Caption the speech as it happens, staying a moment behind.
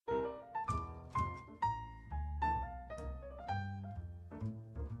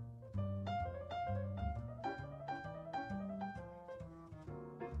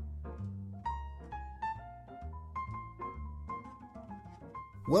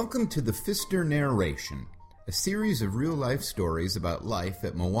Welcome to the Pfister Narration, a series of real-life stories about life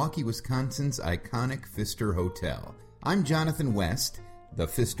at Milwaukee, Wisconsin's iconic Pfister Hotel. I'm Jonathan West, the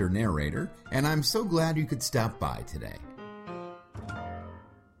Pfister narrator, and I'm so glad you could stop by today.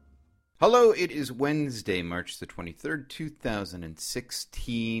 Hello, it is Wednesday, March the 23rd,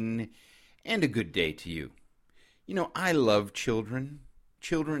 2016, and a good day to you. You know, I love children.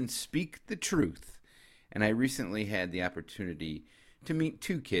 Children speak the truth, and I recently had the opportunity to meet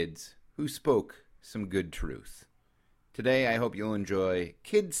two kids who spoke some good truth. Today, I hope you'll enjoy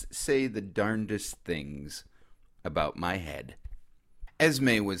Kids Say the Darnedest Things About My Head.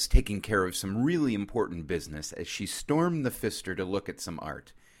 Esme was taking care of some really important business as she stormed the Pfister to look at some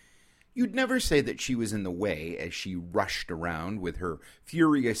art. You'd never say that she was in the way as she rushed around with her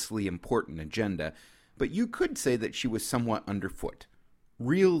furiously important agenda, but you could say that she was somewhat underfoot.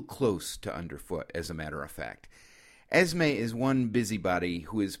 Real close to underfoot, as a matter of fact. Esme is one busybody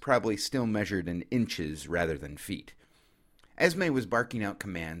who is probably still measured in inches rather than feet. Esme was barking out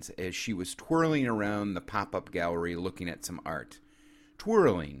commands as she was twirling around the pop-up gallery looking at some art.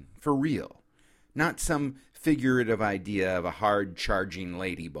 Twirling, for real. Not some figurative idea of a hard-charging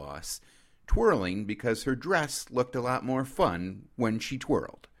lady boss. Twirling because her dress looked a lot more fun when she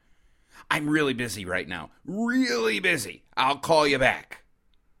twirled. "I'm really busy right now. Really busy. I'll call you back."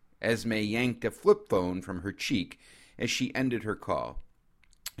 Esme yanked a flip phone from her cheek as she ended her call.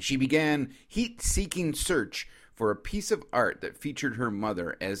 She began heat-seeking search for a piece of art that featured her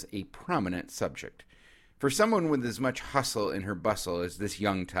mother as a prominent subject. For someone with as much hustle in her bustle as this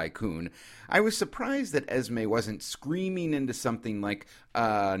young tycoon, I was surprised that Esme wasn't screaming into something like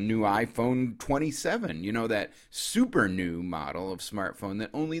a new iPhone 27, you know, that super new model of smartphone that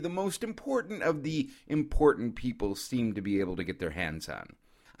only the most important of the important people seem to be able to get their hands on.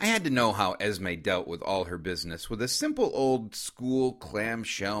 I had to know how Esme dealt with all her business with a simple old-school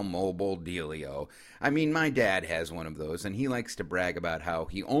clamshell mobile dealio. I mean, my dad has one of those, and he likes to brag about how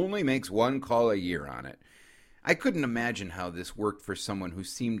he only makes one call a year on it. I couldn't imagine how this worked for someone who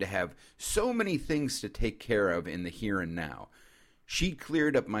seemed to have so many things to take care of in the here and now. She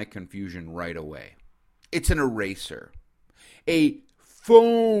cleared up my confusion right away. It's an eraser. A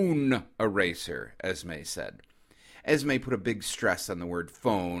phone eraser, Esme said. Esme put a big stress on the word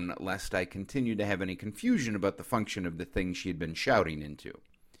phone, lest I continue to have any confusion about the function of the thing she had been shouting into.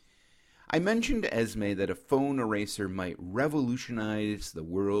 I mentioned to Esme that a phone eraser might revolutionize the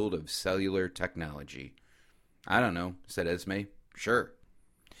world of cellular technology. "I don't know," said Esme. "Sure."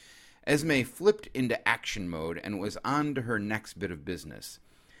 Esme flipped into action mode and was on to her next bit of business.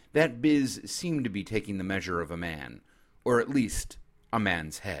 That biz seemed to be taking the measure of a man, or at least a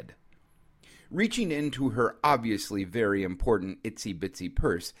man's head. Reaching into her obviously very important itsy-bitsy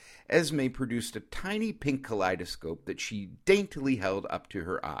purse, Esme produced a tiny pink kaleidoscope that she daintily held up to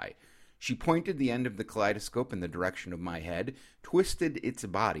her eye. She pointed the end of the kaleidoscope in the direction of my head, twisted its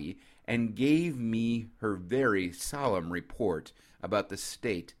body, and gave me her very solemn report about the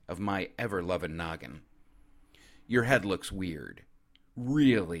state of my ever-lovin' noggin. "Your head looks weird.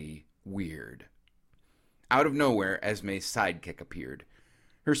 Really weird." Out of nowhere, Esme's sidekick appeared.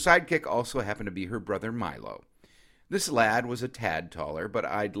 Her sidekick also happened to be her brother Milo. This lad was a tad taller, but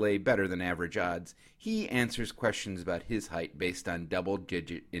I'd lay better than average odds. He answers questions about his height based on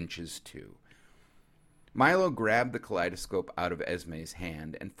double-digit inches, too. Milo grabbed the kaleidoscope out of Esme's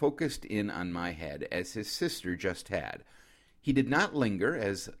hand and focused in on my head as his sister just had. He did not linger,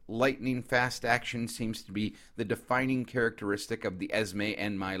 as lightning-fast action seems to be the defining characteristic of the Esme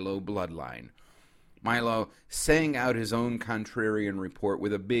and Milo bloodline. Milo sang out his own contrarian report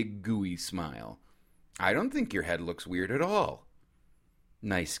with a big, gooey smile. "I don't think your head looks weird at all."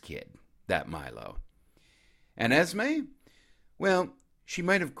 Nice kid, that Milo. And Esme? Well, she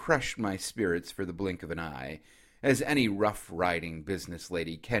might have crushed my spirits for the blink of an eye, as any rough-riding business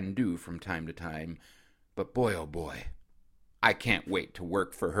lady can do from time to time, but boy, oh boy, I can't wait to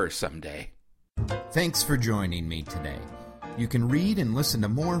work for her someday. Thanks for joining me today. You can read and listen to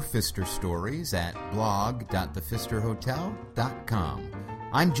more Pfister stories at blog.thepfisterhotel.com.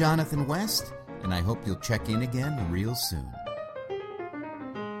 I'm Jonathan West, and I hope you'll check in again real soon.